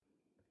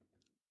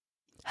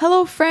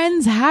Hello,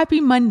 friends.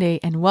 Happy Monday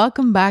and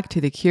welcome back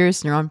to the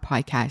Curious Neuron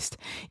podcast.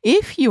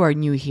 If you are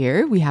new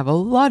here, we have a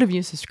lot of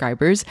new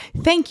subscribers.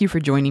 Thank you for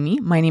joining me.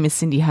 My name is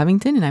Cindy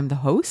Havington and I'm the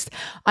host.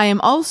 I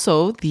am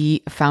also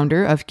the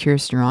founder of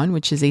Curious Neuron,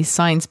 which is a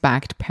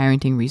science-backed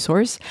parenting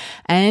resource.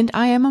 And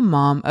I am a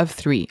mom of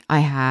 3.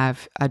 I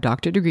have a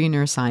doctorate degree in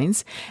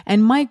neuroscience,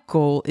 and my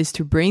goal is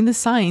to bring the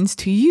science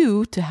to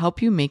you to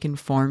help you make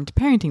informed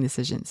parenting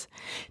decisions.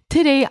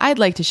 Today, I'd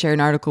like to share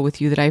an article with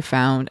you that I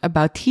found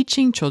about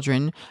teaching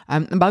children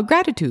about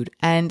gratitude.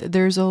 And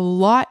there's a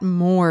lot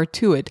more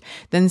to it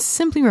than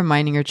simply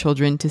reminding your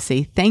children to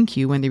say thank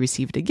you when they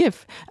receive a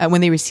gift,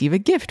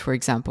 for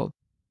example.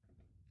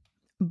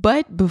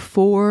 But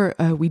before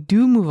we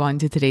do move on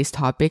to today's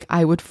topic,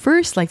 I would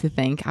first like to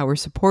thank our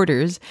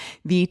supporters,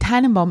 the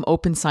Tannenbaum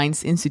Open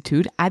Science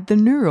Institute at the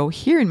Neuro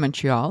here in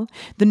Montreal.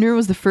 The Neuro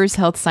is the first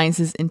health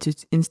sciences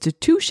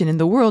institution in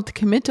the world to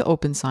commit to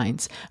open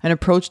science, an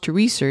approach to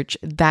research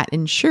that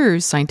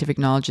ensures scientific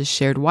knowledge is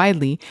shared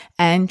widely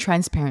and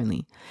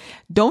transparently.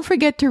 Don't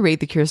forget to rate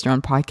the Curious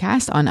Neuron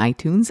podcast on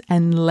iTunes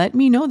and let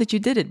me know that you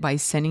did it by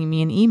sending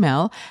me an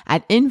email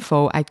at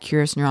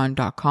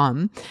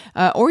info@curiousneuron.com,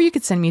 or you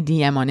could send me a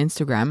DM on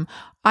Instagram.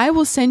 I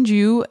will send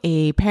you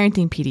a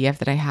parenting PDF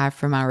that I have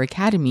from our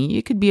academy.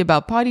 It could be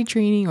about potty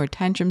training or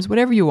tantrums,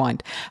 whatever you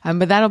want.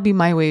 But that'll be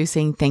my way of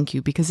saying thank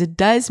you because it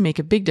does make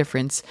a big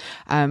difference.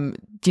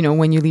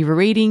 When you leave a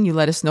rating, you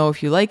let us know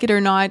if you like it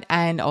or not.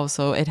 And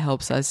also it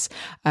helps us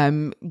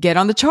get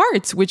on the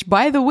charts, which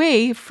by the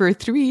way, for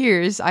 3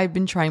 years, I've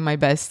been trying my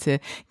best to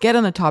get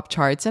on the top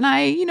charts. And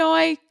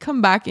I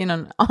come back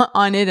in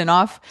on it and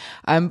off.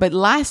 But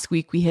last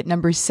week we hit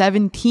number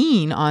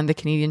 17 on the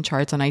Canadian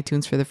charts on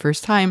iTunes for the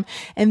first time.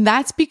 And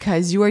that's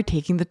because you are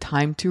taking the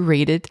time to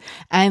rate it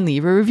and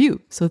leave a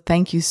review. So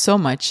thank you so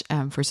much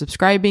for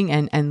subscribing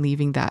and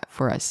leaving that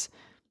for us.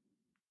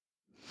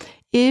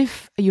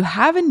 If you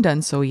haven't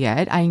done so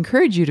yet, I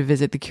encourage you to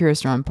visit the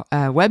Curious Neuron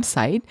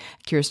website,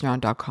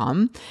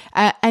 curiousneuron.com,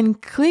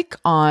 and click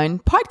on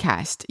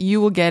podcast. You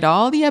will get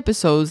all the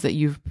episodes that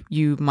you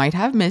might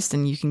have missed,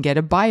 and you can get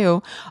a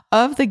bio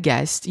of the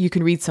guest. You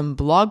can read some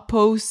blog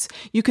posts.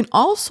 You can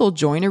also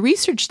join a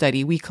research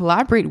study. We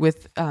collaborate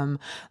with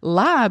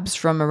labs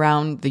from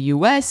around the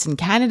US and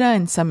Canada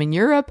and some in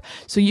Europe.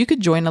 So you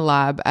could join a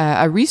lab,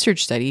 a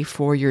research study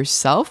for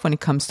yourself when it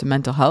comes to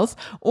mental health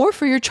or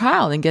for your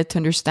child and get to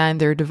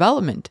understand their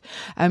development.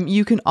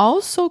 You can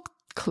also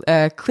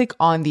click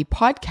on the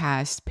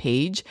podcast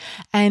page,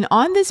 and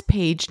on this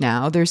page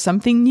now there's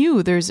something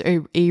new. There's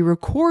a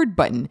record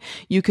button.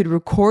 You could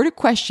record a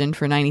question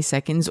for 90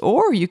 seconds,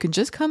 or you could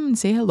just come and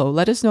say hello.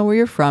 Let us know where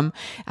you're from,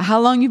 how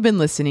long you've been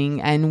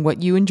listening, and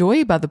what you enjoy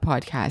about the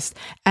podcast,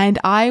 and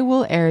I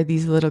will air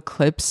these little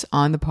clips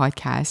on the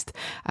podcast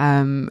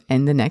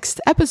in the next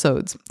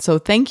episodes. So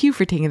thank you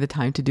for taking the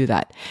time to do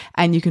that.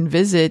 And you can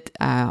visit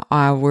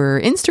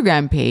our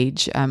Instagram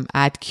page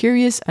at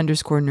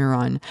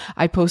curious_neuron.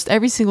 I post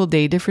every single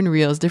day, different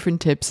reels,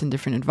 different tips, and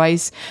different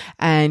advice.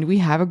 And we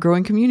have a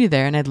growing community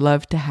there, and I'd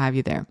love to have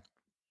you there.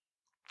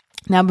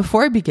 Now,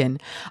 before I begin,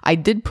 I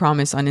did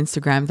promise on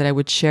Instagram that I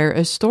would share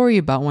a story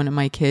about one of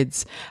my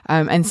kids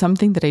and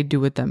something that I do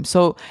with them.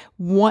 So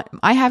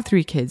I have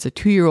 3 kids, a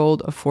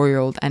 2-year-old, a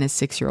 4-year-old, and a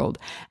 6-year-old.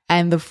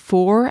 And the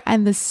 4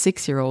 and the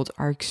 6-year-old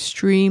are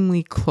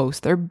extremely close.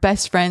 They're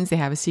best friends. They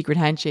have a secret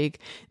handshake.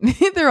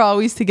 They're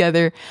always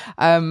together.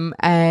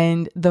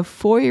 And the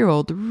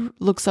 4-year-old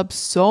looks up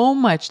so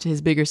much to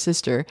his bigger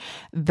sister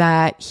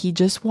that he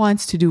just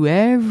wants to do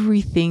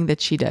everything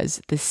that she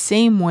does the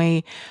same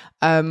way.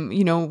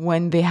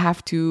 When they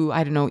have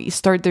to,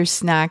 start their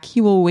snack,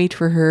 he will wait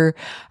for her.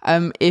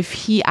 If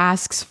he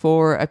asks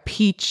for a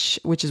peach,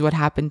 which is what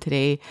happened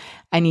today,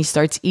 and he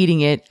starts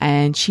eating it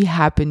and she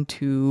happened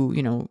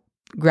to,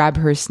 grab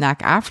her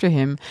snack after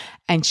him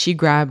and she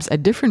grabs a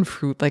different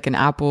fruit like an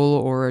apple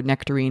or a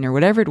nectarine or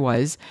whatever it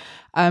was,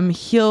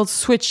 he'll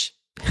switch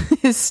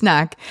his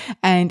snack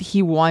and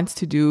he wants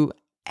to do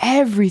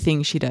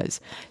everything she does.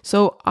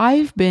 So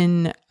I've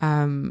been,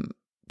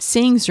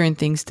 saying certain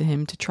things to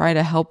him to try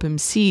to help him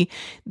see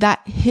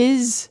that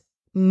his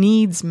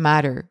needs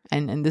matter.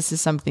 And this is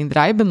something that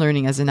I've been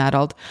learning as an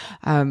adult.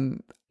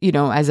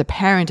 As a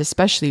parent,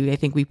 especially, I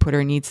think we put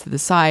our needs to the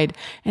side.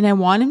 And I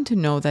want him to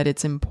know that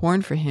it's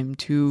important for him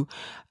to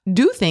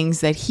do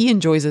things that he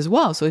enjoys as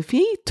well. So if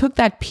he took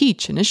that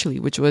peach initially,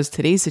 which was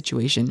today's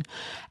situation,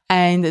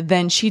 and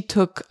then she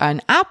took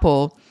an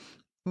apple,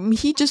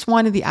 he just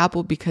wanted the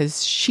apple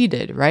because she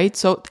did, right?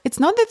 So it's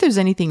not that there's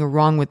anything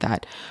wrong with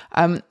that.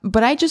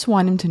 But I just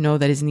want him to know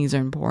that his needs are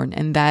important,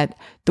 and that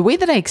the way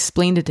that I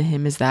explained it to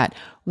him is that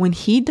when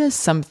he does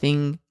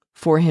something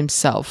for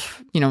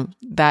himself,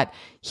 that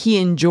he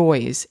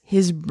enjoys,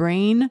 his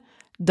brain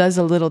does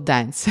a little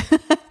dance.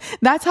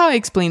 That's how I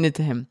explained it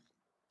to him.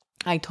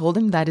 I told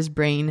him that his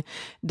brain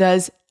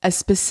does a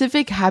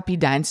specific happy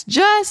dance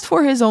just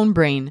for his own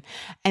brain,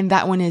 and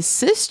that when his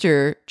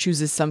sister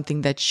chooses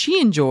something that she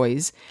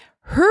enjoys,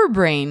 her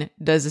brain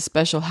does a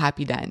special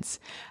happy dance.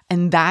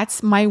 And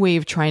that's my way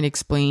of trying to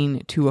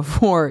explain to a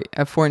 4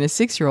 and a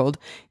 6-year-old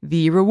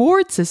the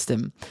reward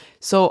system.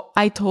 So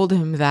I told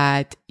him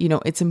that,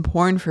 it's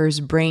important for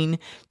his brain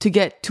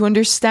to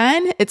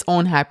understand its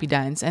own happy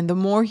dance. And the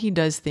more he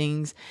does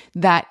things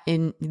that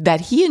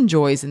he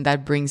enjoys and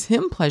that brings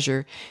him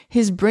pleasure,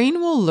 his brain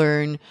will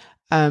learn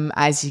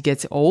as he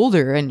gets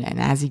older and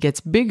as he gets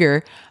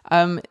bigger,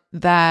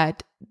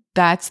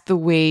 that's the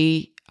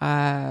way,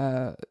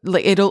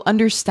 it'll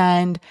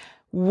understand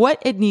what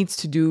it needs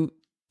to do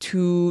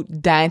to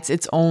dance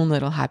its own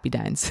little happy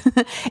dance.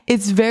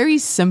 It's very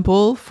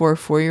simple for a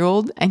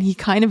 4-year-old, and he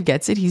kind of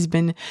gets it. He's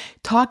been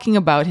talking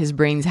about his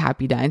brain's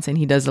happy dance, and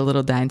he does a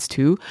little dance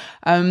too.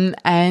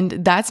 And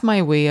that's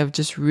my way of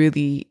just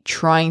really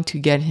trying to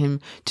get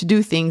him to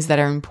do things that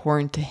are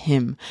important to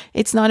him.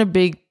 It's not a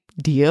big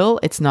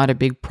deal. It's not a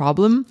big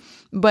problem,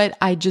 but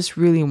I just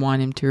really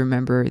want him to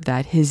remember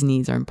that his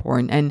needs are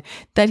important and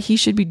that he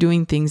should be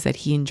doing things that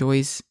he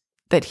enjoys,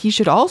 that he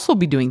should also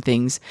be doing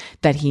things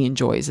that he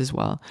enjoys as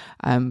well.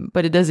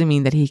 But it doesn't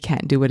mean that he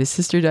can't do what his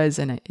sister does.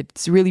 And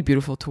it's really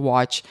beautiful to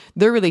watch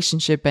their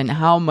relationship and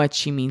how much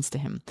she means to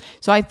him.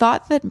 So I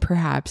thought that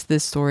perhaps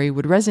this story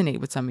would resonate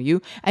with some of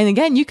you. And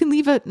again, you can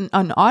leave it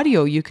on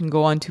audio. You can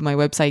go onto my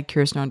website,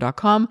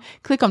 curiousnow.com,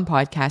 click on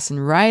podcasts,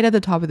 and right at the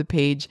top of the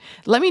page,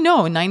 let me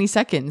know in 90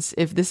 seconds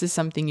if this is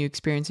something you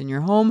experience in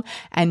your home,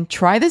 and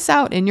try this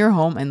out in your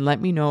home and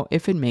let me know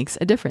if it makes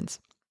a difference.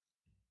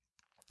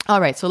 All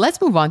right, so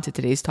let's move on to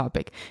today's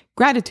topic,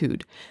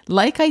 gratitude.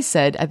 Like I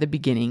said at the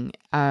beginning,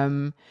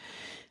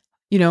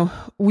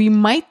 we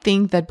might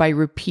think that by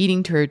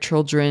repeating to our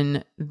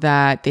children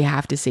that they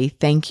have to say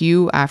thank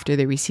you after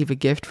they receive a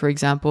gift, for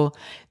example,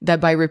 that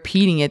by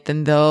repeating it,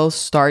 then they'll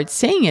start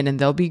saying it and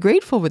they'll be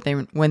grateful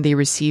when they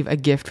receive a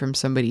gift from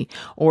somebody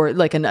or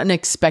like an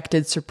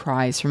unexpected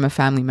surprise from a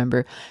family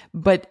member.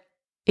 But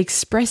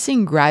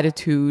expressing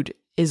gratitude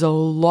is a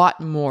lot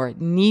more. It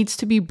needs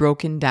to be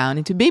broken down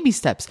into baby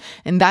steps.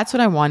 And that's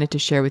what I wanted to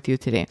share with you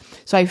today.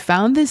 So I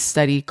found this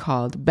study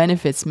called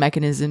Benefits,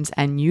 Mechanisms,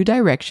 and New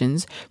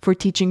Directions for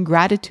Teaching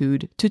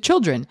Gratitude to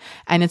Children.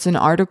 And it's an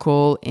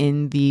article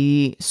in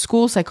the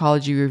School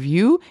Psychology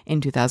Review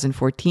in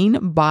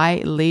 2014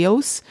 by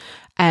Leos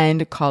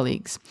and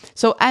colleagues.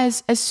 So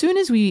as soon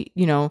as we,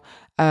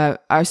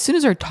 as soon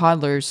as our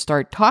toddlers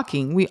start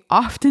talking, we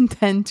often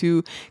tend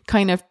to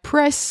kind of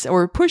press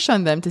or push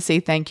on them to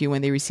say thank you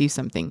when they receive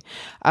something.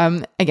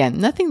 Again,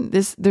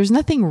 there's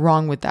nothing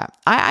wrong with that.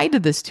 I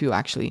did this too,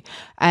 actually.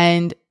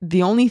 And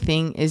the only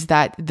thing is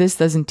that this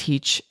doesn't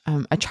teach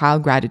a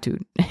child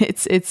gratitude.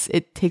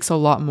 It takes a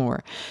lot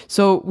more.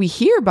 So we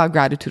hear about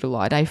gratitude a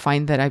lot. I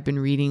find that I've been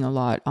reading a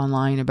lot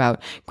online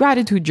about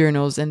gratitude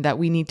journals and that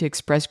we need to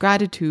express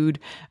gratitude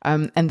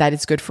and that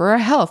it's good for our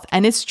health.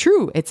 And it's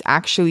true. It's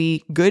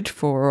actually good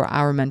for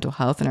our mental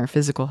health and our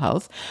physical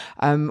health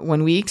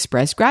when we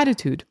express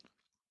gratitude.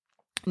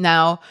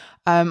 Now,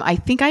 I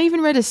think I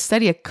even read a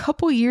study a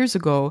couple years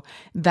ago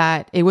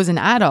that it was in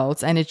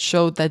adults, and it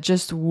showed that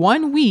just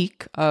 1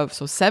 week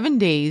so 7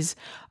 days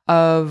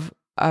of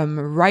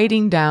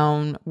writing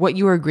down what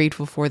you are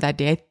grateful for that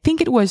day. I think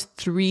it was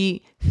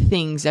 3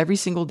 things every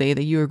single day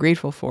that you were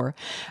grateful for,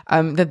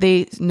 that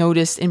they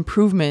noticed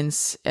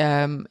improvements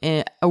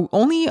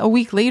only a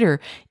week later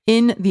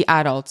in the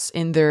adults,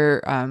 in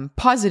their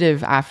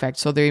positive affect,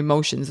 so their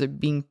emotions,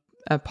 being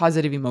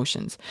positive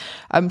emotions.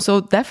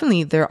 So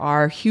definitely there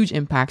are huge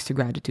impacts to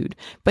gratitude.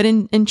 But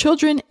in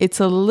children, it's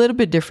a little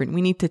bit different.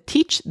 We need to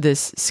teach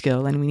this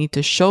skill and we need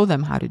to show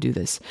them how to do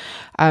this.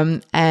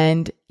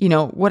 And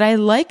what I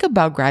like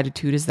about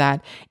gratitude is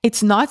that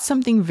it's not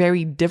something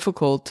very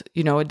difficult.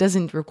 It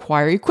doesn't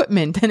require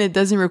equipment and it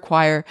doesn't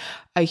require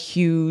a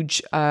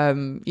huge,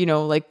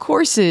 like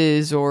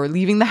courses or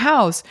leaving the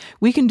house.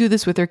 We can do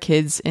this with our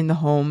kids in the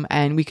home,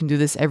 and we can do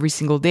this every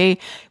single day.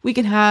 We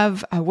can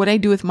have what I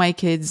do with my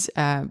kids,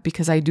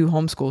 because I do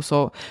homeschool.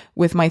 So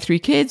with my 3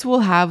 kids,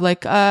 we'll have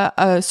like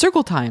a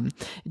circle time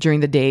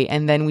during the day.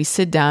 And then we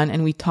sit down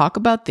and we talk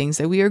about things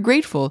that we are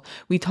grateful.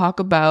 We talk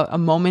about a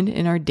moment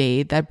in our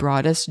day that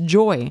brought us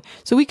joy.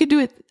 So we could do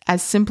it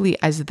as simply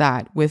as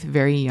that with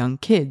very young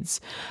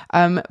kids.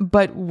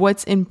 But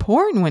what's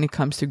important when it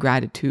comes to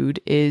gratitude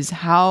is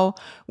how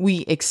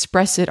we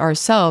express it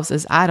ourselves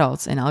as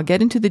adults. And I'll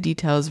get into the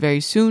details very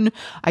soon.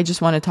 I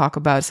just want to talk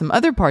about some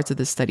other parts of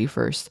the study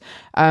first.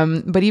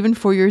 But even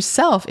for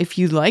yourself, if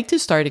you'd like to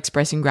start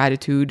expressing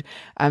gratitude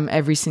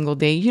every single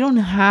day, you don't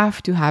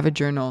have to have a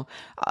journal.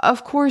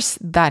 Of course,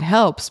 that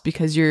helps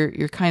because you're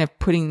kind of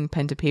putting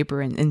pen to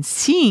paper and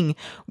seeing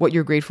what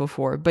you're grateful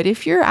for. But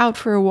if you're out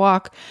for a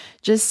walk,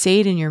 just say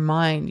it in your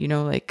mind,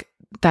 like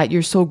that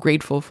you're so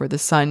grateful for the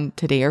sun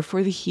today, or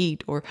for the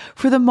heat, or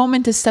for the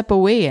moment to step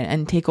away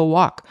and take a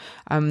walk.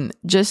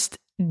 Just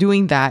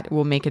doing that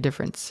will make a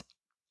difference.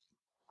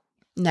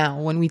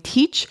 Now, when we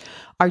teach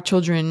our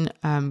children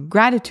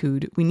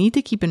gratitude, we need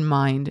to keep in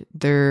mind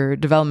their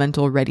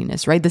developmental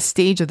readiness, right? The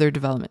stage of their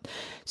development.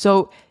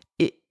 So,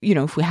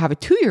 if we have a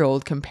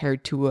 2-year-old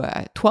compared to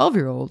a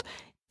 12-year-old,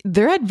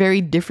 they're at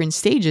very different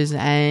stages,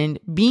 and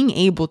being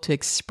able to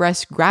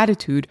express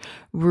gratitude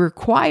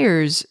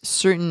requires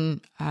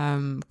certain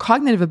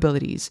cognitive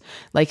abilities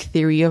like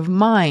theory of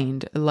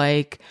mind,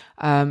 like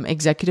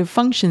executive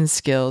function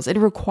skills. It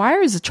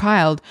requires a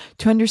child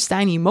to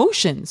understand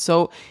emotions.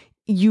 So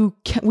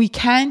we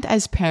can't,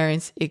 as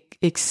parents,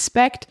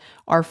 expect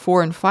our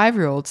 4 and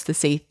 5-year-olds to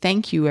say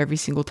thank you every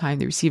single time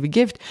they receive a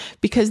gift,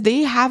 because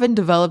they haven't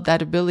developed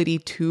that ability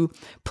to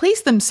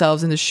place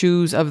themselves in the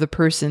shoes of the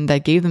person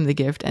that gave them the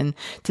gift and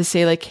to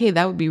say like, hey,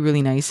 that would be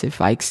really nice if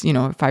I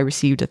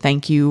received a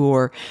thank you,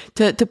 or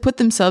to put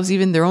themselves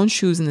even in their own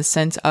shoes in the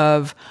sense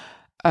of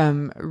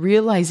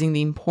realizing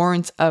the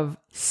importance of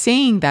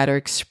saying that or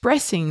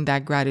expressing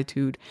that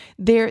gratitude.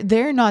 They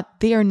are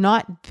not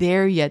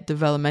there yet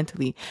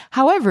developmentally.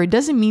 However, it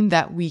doesn't mean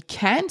that we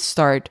can't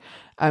start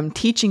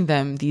teaching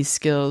them these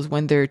skills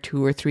when they're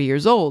 2 or 3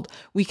 years old.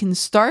 We can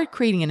start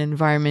creating an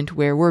environment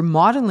where we're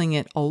modeling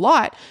it a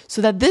lot,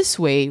 so that this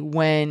way,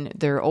 when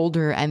they're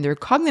older and their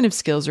cognitive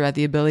skills are at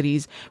the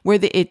abilities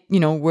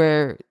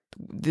where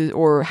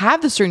or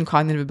have the certain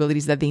cognitive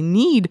abilities that they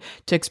need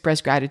to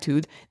express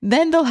gratitude,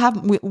 then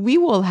we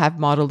will have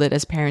modeled it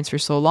as parents for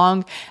so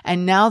long,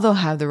 and now they'll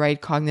have the right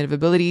cognitive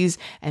abilities,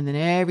 and then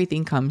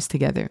everything comes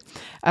together.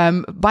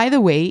 By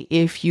the way,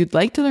 if you'd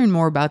like to learn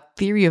more about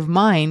theory of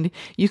mind,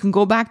 you can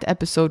go back to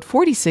episode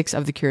 46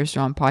 of the Curious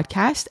Neuron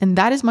podcast, and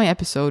that is my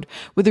episode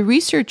with a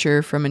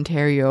researcher from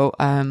Ontario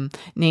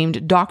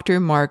named Dr.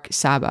 Mark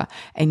Saba,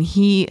 and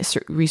he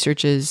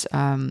researches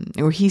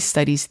or he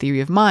studies theory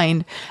of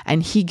mind,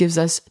 and he gives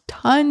us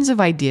tons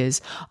of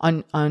ideas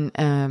on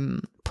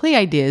play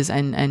ideas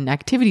and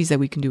activities that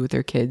we can do with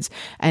our kids,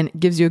 and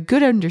gives you a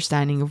good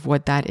understanding of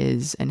what that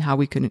is and how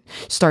we can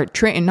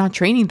start not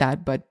training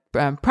that, but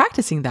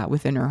practicing that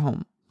within our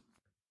home.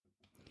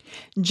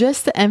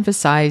 Just to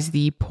emphasize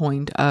the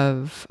point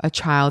of a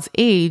child's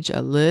age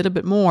a little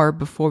bit more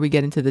before we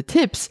get into the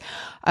tips,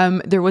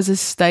 there was a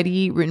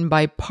study written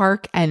by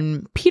Park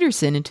and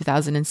Peterson in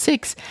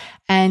 2006,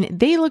 and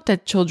they looked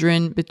at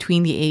children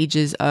between the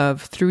ages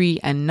of 3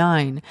 and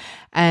 9.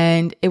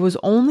 And it was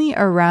only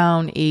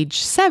around age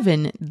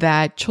 7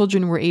 that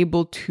children were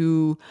able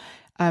to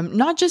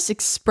not just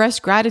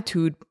express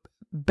gratitude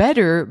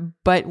better,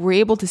 but we're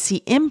able to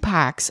see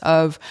impacts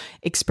of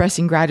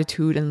expressing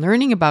gratitude and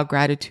learning about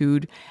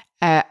gratitude,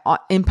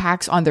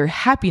 impacts on their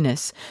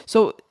happiness.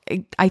 So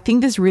I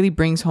think this really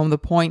brings home the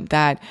point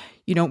that,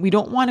 we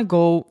don't want to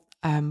go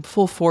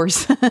full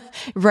force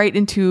right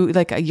into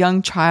like a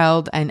young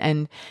child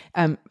and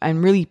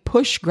really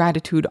push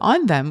gratitude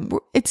on them.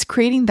 It's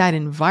creating that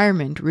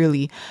environment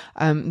really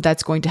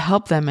that's going to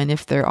help them. And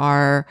if there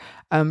are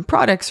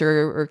products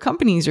or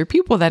companies or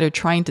people that are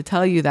trying to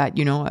tell you that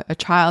a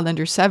child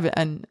under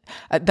 7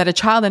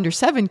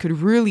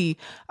 could really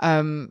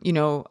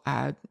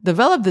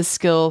develop this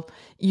skill,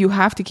 you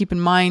have to keep in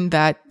mind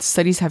that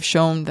studies have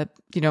shown that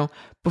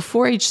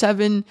before age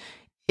 7,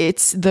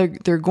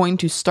 they're going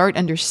to start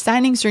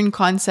understanding certain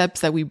concepts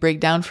that we break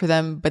down for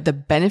them, but the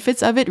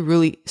benefits of it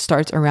really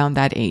starts around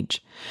that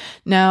age.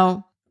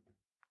 Now,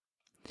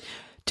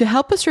 to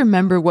help us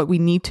remember what we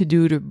need to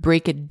do to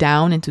break it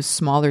down into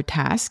smaller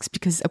tasks,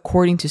 because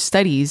according to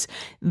studies,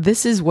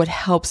 this is what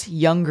helps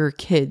younger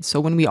kids.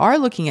 So when we are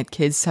looking at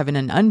kids 7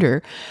 and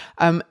under,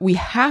 we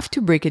have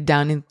to break it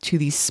down into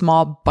these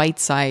small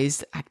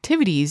bite-sized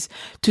activities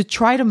to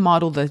try to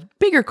model the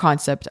bigger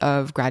concept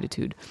of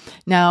gratitude.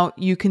 Now,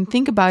 you can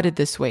think about it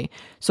this way.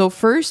 So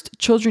first,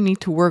 children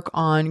need to work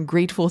on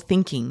grateful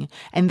thinking.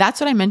 And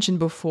that's what I mentioned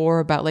before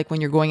about like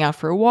when you're going out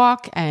for a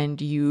walk and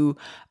you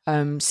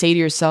say to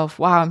yourself,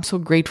 wow, I'm so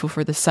grateful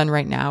for the sun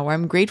right now, or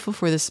I'm grateful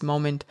for this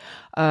moment,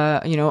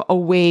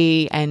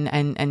 away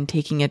and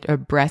taking a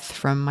breath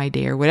from my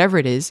day or whatever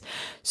it is.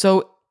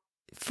 So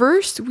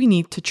first, we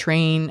need to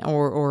train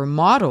or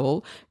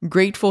model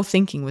grateful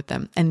thinking with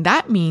them. And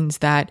that means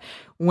that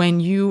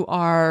when you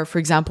are, for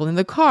example, in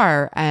the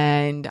car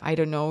and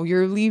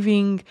you're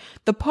leaving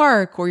the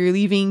park or you're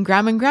leaving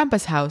Grandma and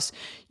Grandpa's house,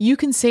 you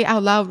can say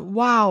out loud,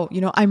 wow,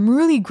 I'm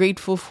really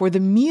grateful for the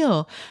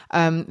meal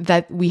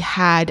that we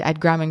had at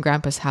Grandma and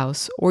Grandpa's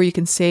house. Or you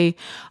can say,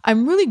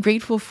 I'm really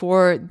grateful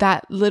for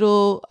that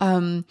little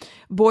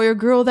boy or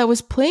girl that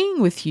was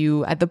playing with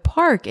you at the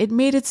park. It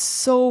made it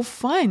so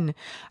fun.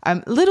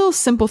 Little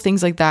simple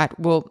things like that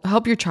will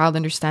help your child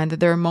understand that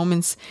there are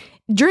moments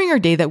during our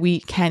day that we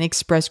can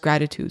express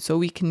gratitude. So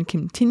we can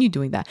continue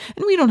doing that.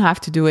 And we don't have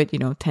to do it,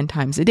 10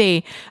 times a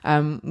day.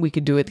 We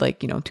could do it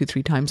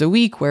 2-3 times a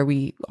week where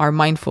we are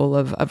mindful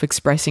of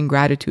expressing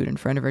gratitude in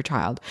front of our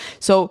child.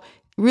 So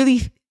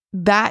really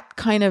that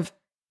kind of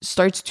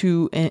starts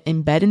to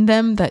embed in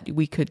them that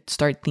we could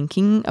start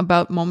thinking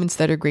about moments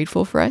that are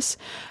grateful for us.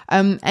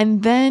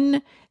 And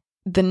then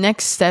the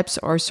next steps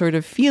are sort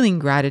of feeling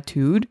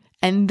gratitude.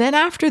 And then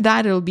after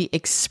that, it'll be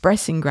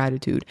expressing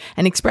gratitude.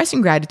 And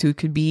expressing gratitude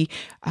could be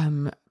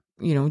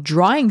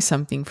drawing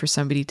something for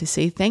somebody to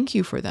say thank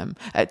you for them,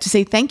 to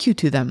say thank you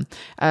to them.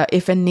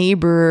 If a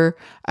neighbor,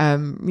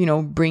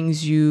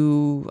 brings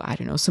you, I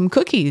don't know, some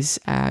cookies,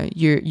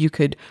 you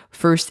could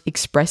first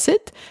express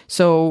it.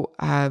 So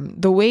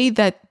the way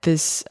that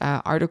this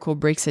article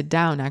breaks it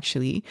down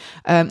actually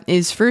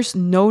is first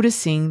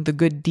noticing the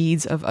good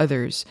deeds of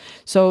others.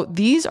 So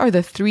these are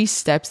the 3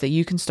 steps that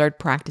you can start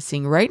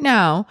practicing right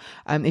now.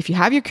 If you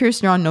have your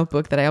Curious Neuron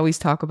notebook that I always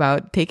talk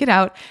about, take it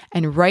out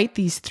and write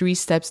these 3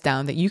 steps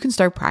down that you can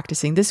start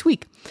practicing this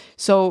week.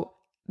 So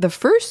the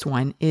first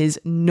one is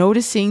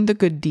noticing the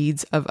good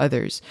deeds of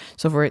others.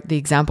 So for the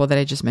example that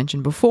I just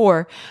mentioned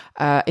before,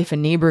 if a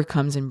neighbor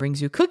comes and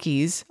brings you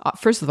cookies,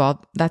 first of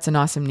all, that's an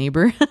awesome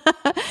neighbor.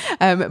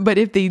 But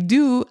if they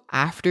do,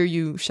 after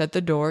you shut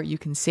the door, you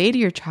can say to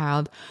your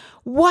child,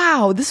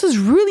 wow, this was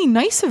really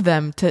nice of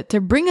them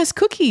to bring us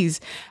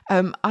cookies.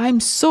 I'm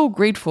so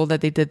grateful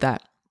that they did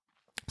that.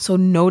 So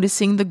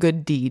noticing the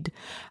good deed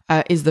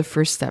is the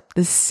first step.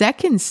 The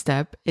second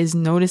step is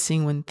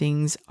noticing when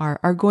things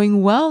are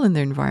going well in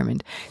their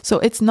environment. So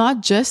it's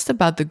not just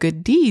about the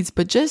good deeds,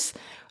 but just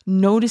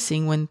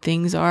noticing when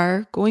things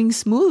are going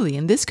smoothly.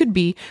 And this could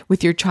be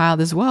with your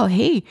child as well.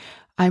 Hey,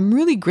 I'm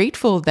really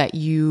grateful that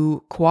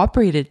you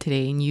cooperated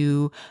today and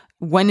you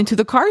went into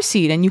the car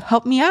seat and you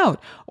helped me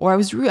out. Or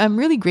I'm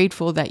really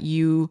grateful that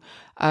you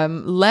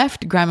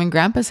left Grandma and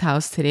Grandpa's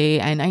house today.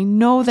 And I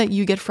know that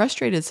you get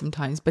frustrated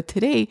sometimes, but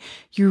today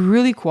you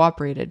really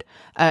cooperated.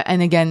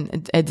 And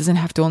again, it doesn't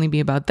have to only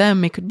be about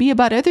them. It could be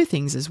about other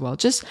things as well.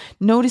 Just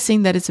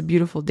noticing that it's a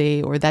beautiful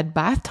day or that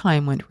bath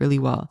time went really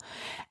well.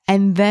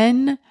 And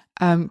then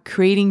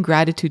creating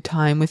gratitude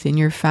time within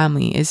your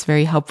family is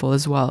very helpful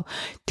as well.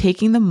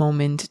 Taking the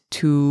moment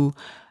to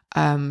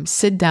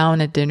sit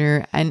down at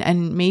dinner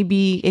and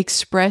maybe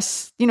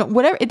express,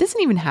 whatever. It doesn't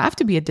even have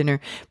to be at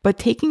dinner, but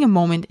taking a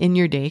moment in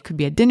your day. It could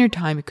be at dinner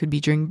time. It could be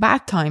during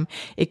bath time.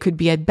 It could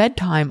be at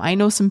bedtime. I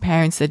know some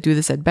parents that do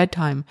this at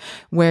bedtime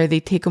where they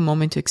take a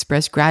moment to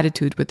express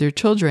gratitude with their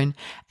children.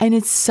 And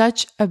it's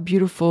such a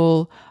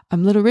beautiful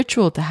little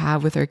ritual to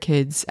have with our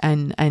kids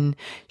and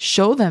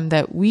show them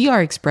that we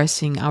are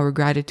expressing our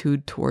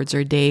gratitude towards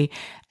our day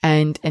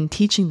and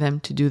teaching them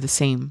to do the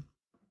same.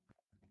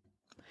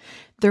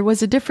 There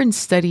was a different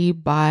study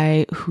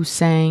by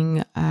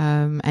Husang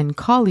and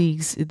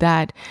colleagues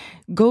that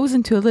goes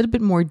into a little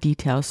bit more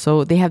detail.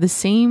 So they have the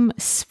same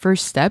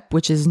first step,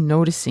 which is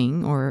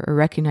noticing or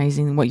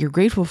recognizing what you're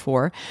grateful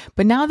for,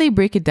 but now they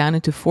break it down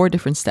into 4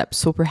 different steps.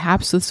 So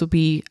perhaps this will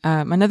be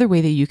another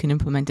way that you can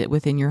implement it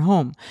within your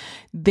home.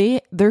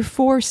 Their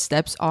 4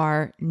 steps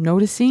are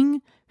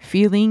noticing,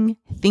 feeling,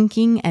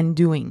 thinking, and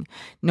doing.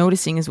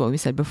 Noticing is what we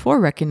said before,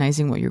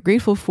 recognizing what you're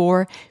grateful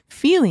for.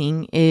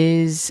 Feeling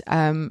is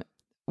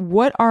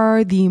what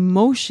are the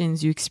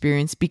emotions you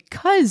experience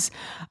because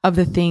of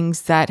the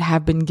things that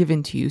have been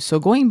given to you? So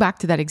going back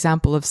to that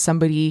example of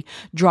somebody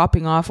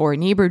dropping off or a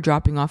neighbor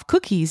dropping off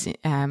cookies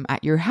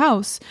at your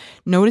house,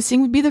 noticing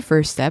would be the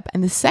first step.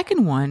 And the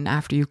second one,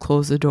 after you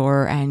close the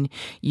door and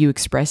you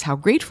express how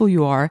grateful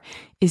you are,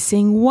 is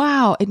saying,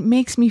 wow, it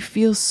makes me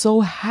feel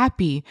so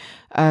happy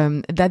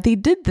that they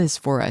did this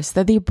for us,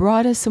 that they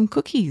brought us some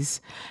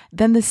cookies.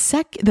 Then the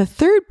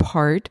third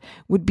part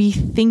would be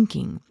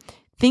thinking.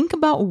 Think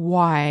about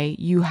why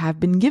you have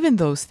been given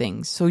those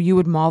things. So you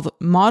would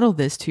model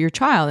this to your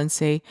child and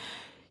say,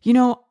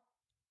 now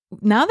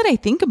that I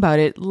think about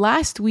it,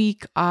 last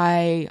week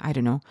I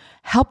don't know,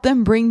 helped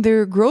them bring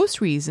their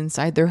groceries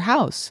inside their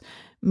house.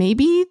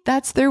 Maybe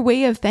that's their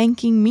way of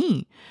thanking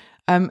me.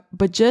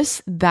 But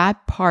just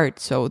that part,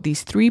 so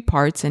these 3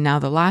 parts and now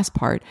the last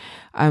part,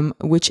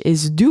 which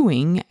is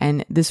doing,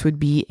 and this would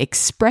be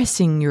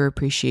expressing your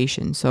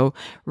appreciation. So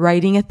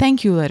writing a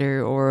thank you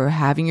letter or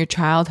having your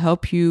child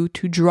help you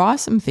to draw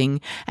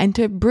something and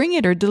to bring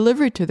it or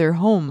deliver it to their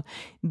home.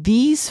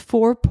 These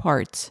 4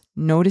 parts,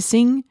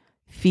 noticing,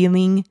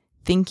 feeling,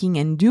 thinking,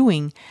 and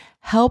doing,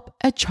 help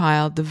a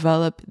child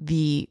develop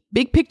the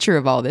big picture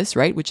of all this,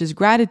 right? Which is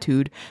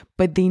gratitude,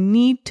 but we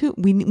need to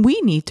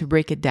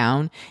break it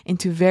down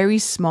into very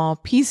small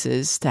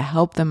pieces to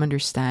help them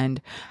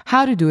understand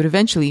how to do it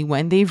eventually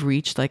when they've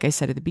reached, like I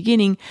said at the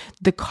beginning,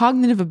 the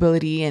cognitive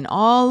ability and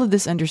all of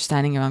this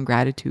understanding around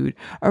gratitude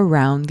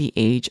around the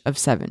age of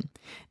 7.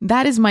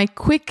 That is my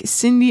quick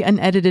Cindy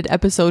Unedited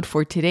episode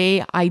for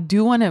today. I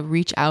do want to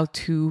reach out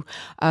to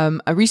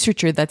a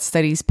researcher that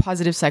studies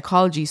positive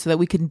psychology so that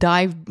we can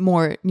dive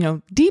more,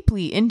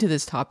 deeply into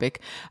this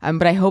topic.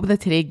 But I hope that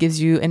today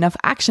gives you enough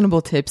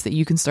actionable tips that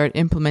you can start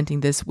implementing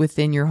this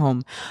within your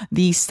home.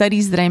 The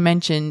studies that I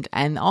mentioned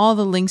and all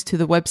the links to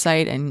the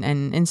website and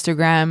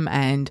Instagram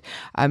and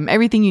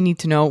everything you need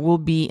to know will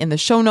be in the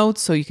show notes.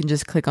 So you can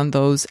just click on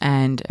those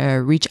and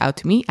reach out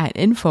to me at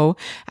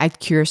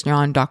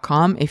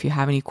info@curiousneuron.com if you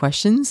have any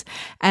questions.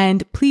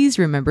 And please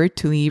remember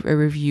to leave a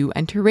review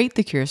and to rate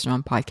the Curious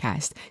Neuron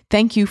podcast.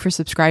 Thank you for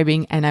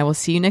subscribing, and I will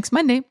see you next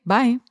Monday.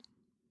 Bye.